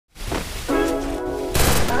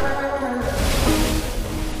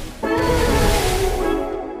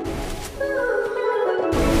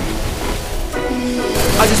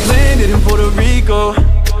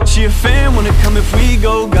She a fan, wanna come if we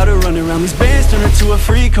go. Gotta run around these bands, turn her to a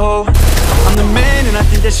freak hoe. I'm the man and I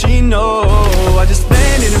think that she know. I just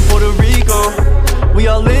landed in Puerto Rico. We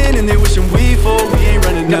all in and they wishing we fall. We ain't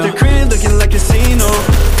running out the crib looking like casino.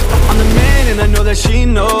 I'm the man and I know that she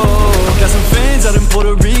knows. Got some fans out in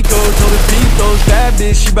Puerto Rico. Told her beat those bad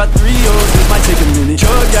bitch, she brought 3 O's. This might take a minute.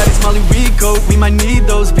 Drug addicts, Molly Rico. We might need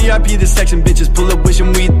those VIP, the section bitches. Pull up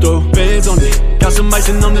wishing we throw feds on it. Got some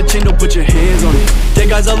icing on the chain, don't put your hands on it. Dead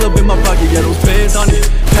guys all up in my pocket, yeah, those feds on it.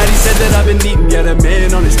 Patty said that I've been eating, yeah, that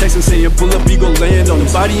man on his texting saying pull up, he gon' land on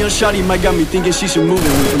it. Body on shawty might got me thinking she should move it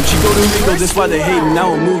with him. She go to Rico, that's why they hating,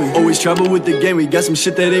 now I'm moving. Always trouble with the game, we got some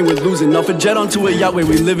shit that ain't worth losing. Off a jet onto a yacht where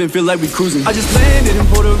we living, feel like we cruising. I just landed in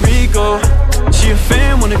Puerto Rico. She a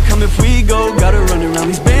fan, wanna come if we go. Gotta run around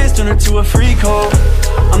these bands, turn her to a freak hoe.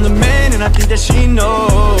 I'm the man and I think that she know.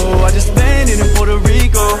 I just landed in Puerto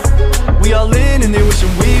Rico. We all in and they wishing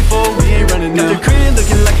we fall. We ain't running out the crib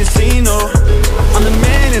looking like casino. I'm the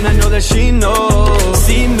man and I know that she knows.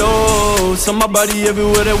 She knows. On my body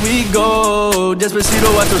everywhere that we go. Despacito,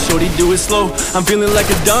 I told shorty do it slow. I'm feeling like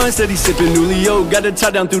a Don, steady sipping Julio. Got to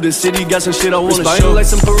tie down through the city, got some shit I wanna show. Like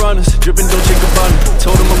some piranhas, dripping Dolce Gabbana.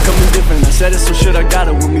 Told him I'm coming different, I said it so shit I got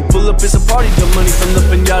it. When we pull up it's a party, the money from the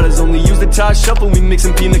pinatas. Only use the tie shuffle, we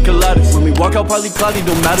mixing pina coladas. When we walk out probably cloudy,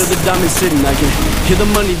 don't matter the diamond sitting. I can hear the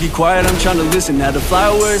money, be quiet, I'm trying to listen. Had to fly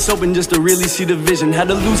where it's open just to really see the vision. Had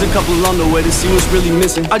to lose a couple along the way to see what's really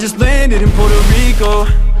missing. I just landed in Puerto Rico.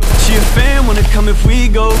 She a fan, wanna come if we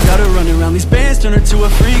go. Gotta run around these bands, turn her to a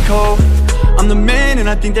freak hoe. I'm the man and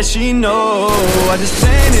I think that she know. I just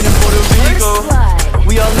landed in Puerto Rico.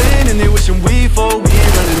 We all in and they wishing we fall. We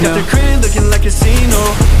ain't running out the crib looking like casino.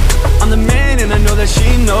 I'm the man and I know that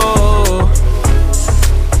she know.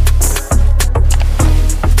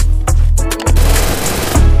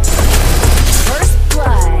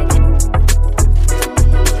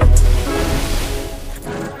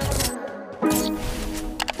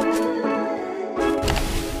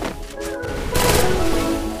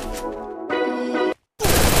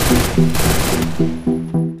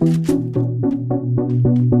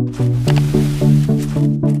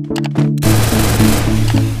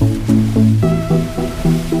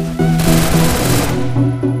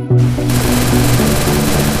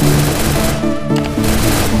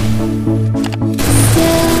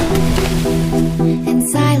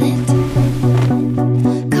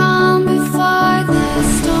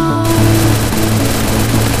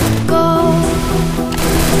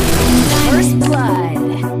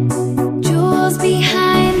 Jewels behind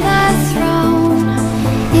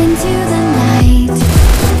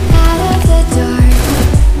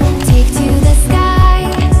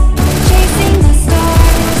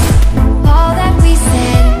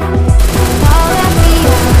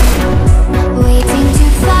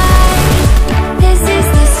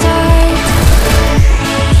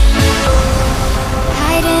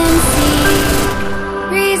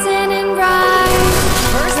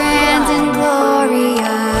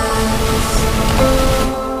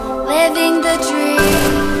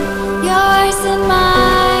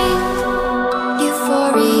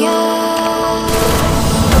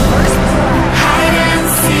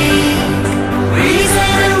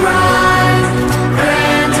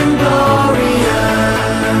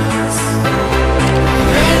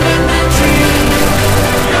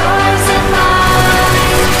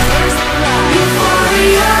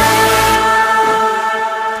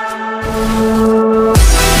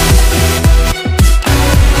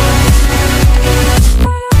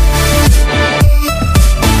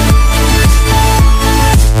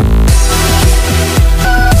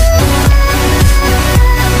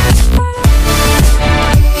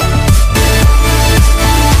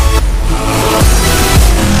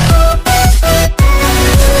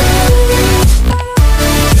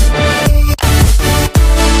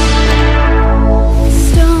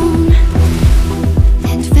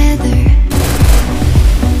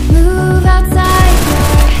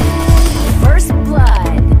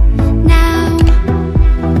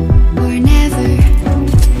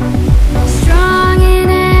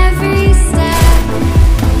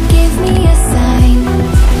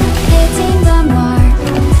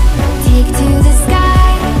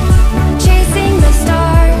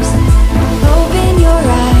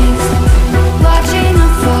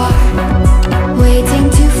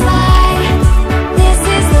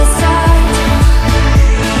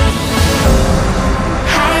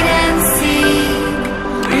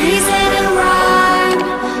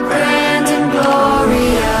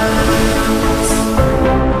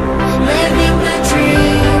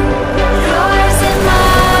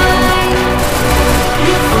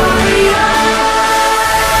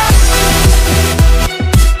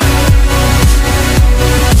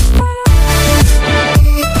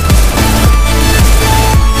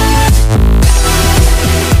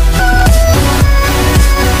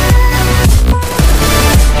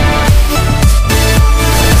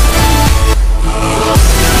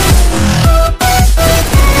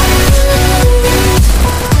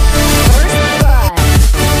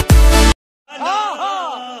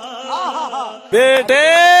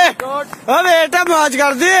बेटे मौज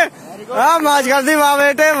कर दी, मौज कर दी, वाह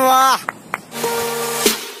बेटे वाह।